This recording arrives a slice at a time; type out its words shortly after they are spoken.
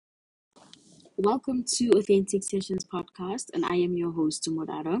Welcome to Authentic Sessions podcast, and I am your host,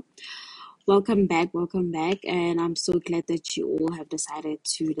 Morado. Welcome back, and I'm so glad that you all have decided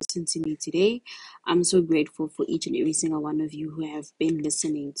to listen to me today. I'm so grateful for each and every single one of you who have been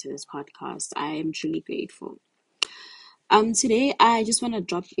listening to this podcast. I am truly grateful. Today I just want to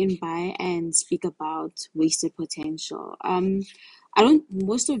drop in by and speak about wasted potential. I don't,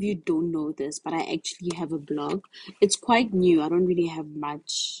 most of you don't know this, but I actually have a blog. It's quite new. I don't really have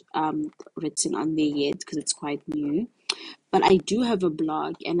much written on there yet because it's quite new. But I do have a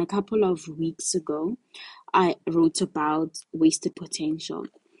blog, and a couple of weeks ago, I wrote about wasted potential.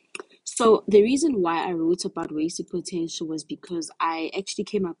 So the reason why I wrote about wasted potential was because I actually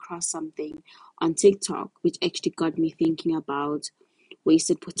came across something on TikTok, which actually got me thinking about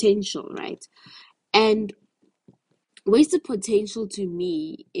wasted potential, right? And wasted potential to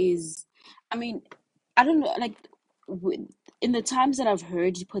me is, I mean, I don't know, like w- in the times that I've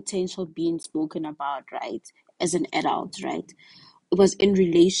heard potential being spoken about, right, as an adult, right, it was in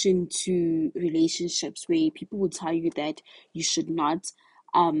relation to relationships where people would tell you that you should not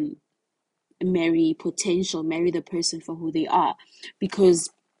um marry the person for who they are,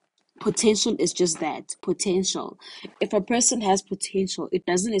 because potential is just that, potential. If a person has potential, it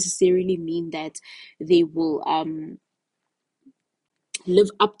doesn't necessarily mean that they will live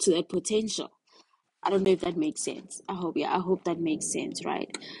up to that potential. I don't know if that makes sense. I hope that makes sense,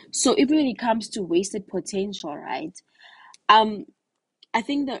 right? So if when it comes to wasted potential, right? Um, I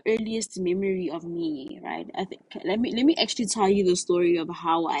think the earliest memory of me, right? I think let me actually tell you the story of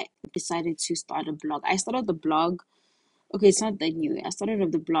how I decided to start a blog. I started the blog. Okay, it's not that new. I started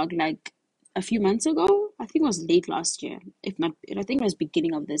of the blog like a few months ago. I think it was late last year, if not. I think it was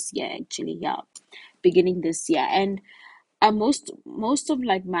beginning of this year actually. Yeah, beginning this year. And most of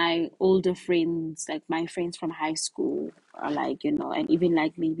like my older friends, like my friends from high school, are like and even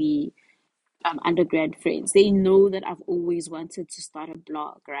like maybe undergrad friends, they know that I've always wanted to start a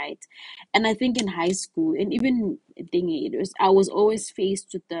blog, right? And I think in high school and even thinking it was, I was always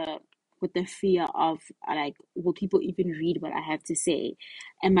faced with the fear of like, will people even read what I have to say?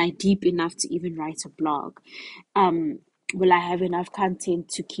 Am I deep enough to even write a blog? um will I have enough content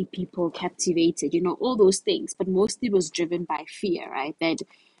to keep people captivated, all those things. But mostly it was driven by fear, right? That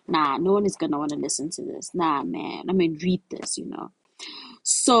nah, no one is gonna want to listen to this. Nah, man, I mean, read this,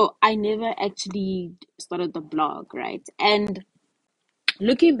 so I never actually started the blog, right? And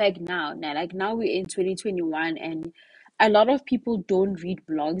looking back now, like now we're in 2021, and a lot of people don't read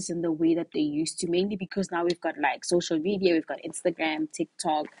blogs in the way that they used to, mainly because now we've got like social media, we've got Instagram,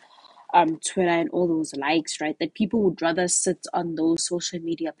 TikTok, Twitter, and all those likes, right? That people would rather sit on those social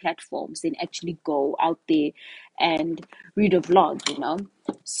media platforms than actually go out there and read a vlog.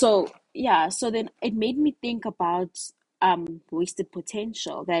 So yeah, so then it made me think about wasted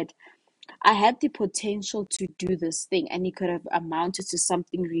potential, that I had the potential to do this thing, and it could have amounted to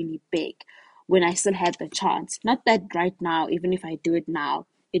something really big when I still had the chance. Not that right now, even if I do it now,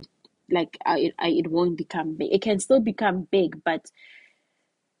 it it won't become big. It can still become big, but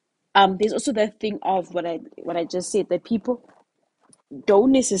there's also that thing of what I just said, that people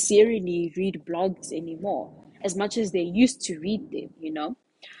don't necessarily read blogs anymore as much as they used to read them.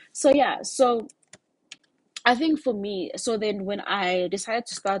 So yeah, so I think for me, so then when I decided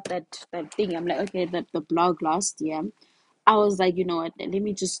to start that thing, I'm like, okay, the blog last year, I was like, you know what, let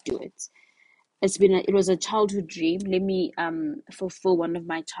me just do it. It was a childhood dream. Let me fulfill one of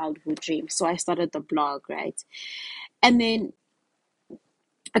my childhood dreams. So I started the blog, right? And then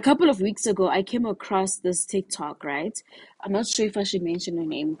a couple of weeks ago, I came across this TikTok, right? I'm not sure if I should mention her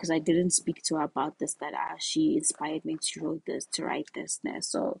name because I didn't speak to her about this, that she inspired me to write this.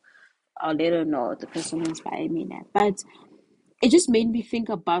 So I'll let her know the person who inspired me now. But it just made me think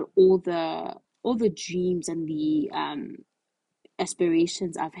about all the dreams and the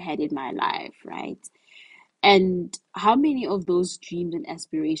aspirations I've had in my life, right? And how many of those dreams and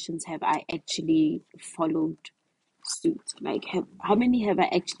aspirations have I actually followed suit? Like, how many have I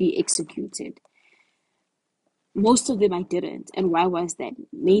actually executed? Most of them I didn't. And why was that?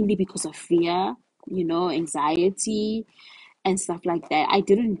 Mainly because of fear, anxiety and stuff like that. I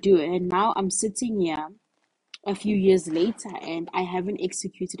didn't do it. And now I'm sitting here a few years later, and I haven't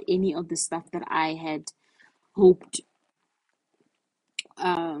executed any of the stuff that I had hoped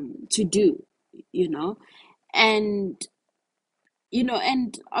to do, you know. And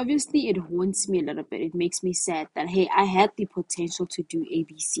and obviously it haunts me a little bit. It makes me sad that, hey, I had the potential to do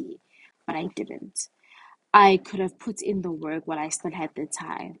ABC, but I didn't. I could have put in the work while I still had the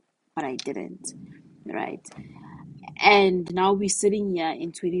time, but I didn't, right? And now we're sitting here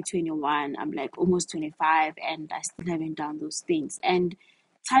in 2021. I'm like almost 25, and I still haven't done those things. And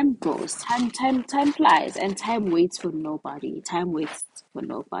time goes, time flies, and time waits for nobody. Time waits for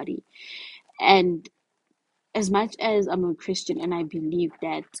nobody. And as much as I'm a Christian and I believe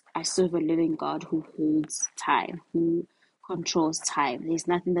that I serve a living God who holds time, who controls time, there's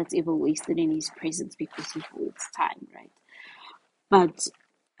nothing that's ever wasted in his presence because he holds time, right? But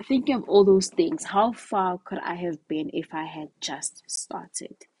thinking of all those things, how far could I have been if I had just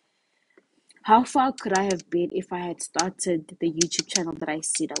started? How far could I have been if I had started the YouTube channel that I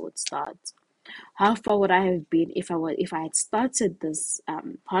said I would start? How far would I have been if I had started this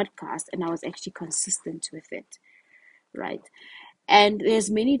podcast and I was actually consistent with it, right? And there's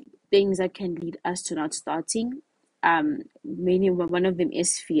many things that can lead us to not starting. One of them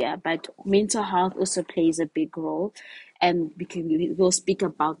is fear, but mental health also plays a big role, and we'll speak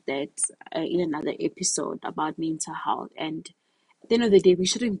about that in another episode about mental health. And at the end of the day, we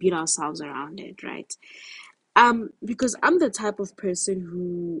shouldn't beat ourselves around it, right? Because I'm the type of person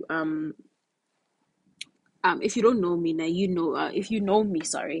who if you don't know me now, if you know me,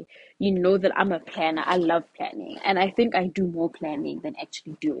 sorry, you know that I'm a planner. I love planning, and I think I do more planning than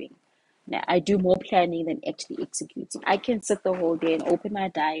actually doing. Now, I do more planning than actually executing. I can sit the whole day and open my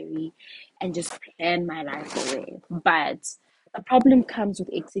diary and just plan my life away. But the problem comes with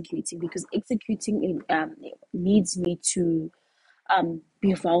executing, because executing needs me to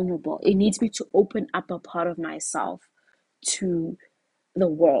be vulnerable. It needs me to open up a part of myself to the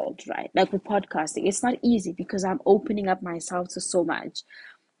world, right? Like with podcasting, it's not easy because I'm opening up myself to so much.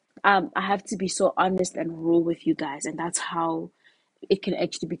 I have to be so honest and raw with you guys, and that's how it can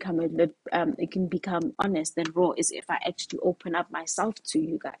actually become it can become honest and raw is if I actually open up myself to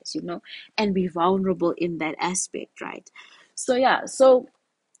you guys, and be vulnerable in that aspect, right? So yeah, so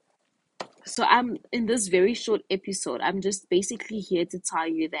I'm in this very short episode. I'm just basically here to tell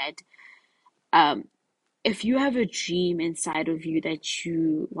you that if you have a dream inside of you that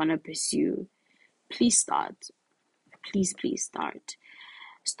you want to pursue, please start. Please start.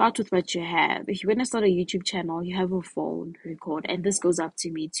 Start with what you have. If you want to start a YouTube channel, you have a phone, record. And this goes up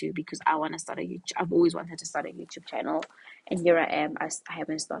to me too because I want to start a YouTube. I've always wanted to start a YouTube channel, and here I am. I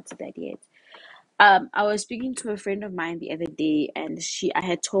haven't started that yet. I was speaking to a friend of mine the other day, and I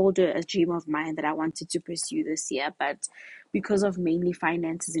had told her a dream of mine that I wanted to pursue this year, but because of mainly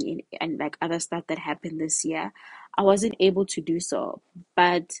finances and like other stuff that happened this year, I wasn't able to do so.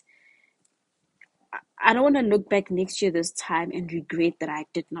 But I don't want to look back next year this time and regret that I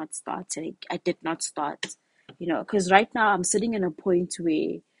did not start. I did not start, because right now I'm sitting in a point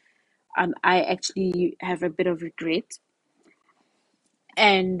where I actually have a bit of regret,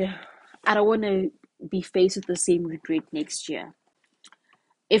 and I don't want to be faced with the same regret next year.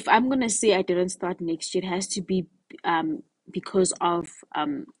 If I'm gonna say I didn't start next year, it has to be because of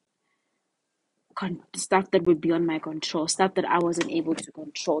stuff that would be on my control, stuff that I wasn't able to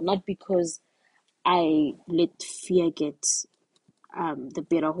control, not because I let fear get the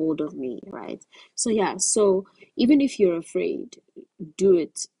better hold of me, right? So yeah, so even if you're afraid, do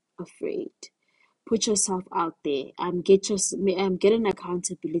it afraid. Put yourself out there. Get an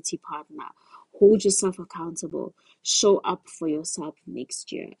accountability partner. Hold yourself accountable. Show up for yourself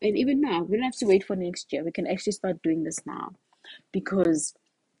next year. And even now, we don't have to wait for next year. We can actually start doing this now, because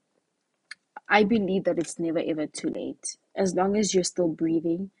I believe that it's never ever too late. As long as you're still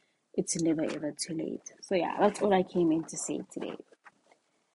breathing, it's never ever too late. So yeah, that's all I came in to say today.